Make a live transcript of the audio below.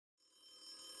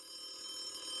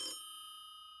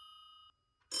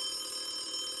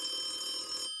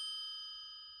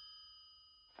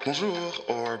Bonjour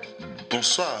or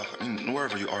bonsoir,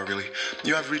 wherever you are really.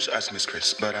 You have reached Ask Miss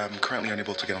Chris, but I'm currently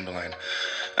unable to get on the line.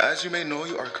 As you may know,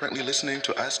 you are currently listening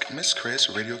to Ask Miss Chris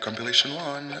Radio Compilation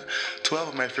 1, 12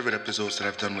 of my favorite episodes that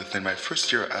I've done within my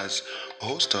first year as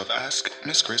host of Ask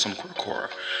Miss Chris on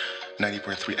Core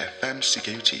 90.3 FM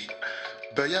CKUT.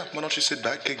 But yeah, why don't you sit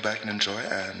back, kick back, and enjoy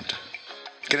and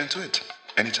get into it.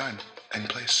 Anytime, any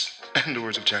place. In the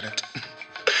words of Janet.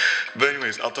 But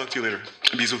anyways, I'll talk to you later.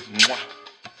 Bisous. Mwah.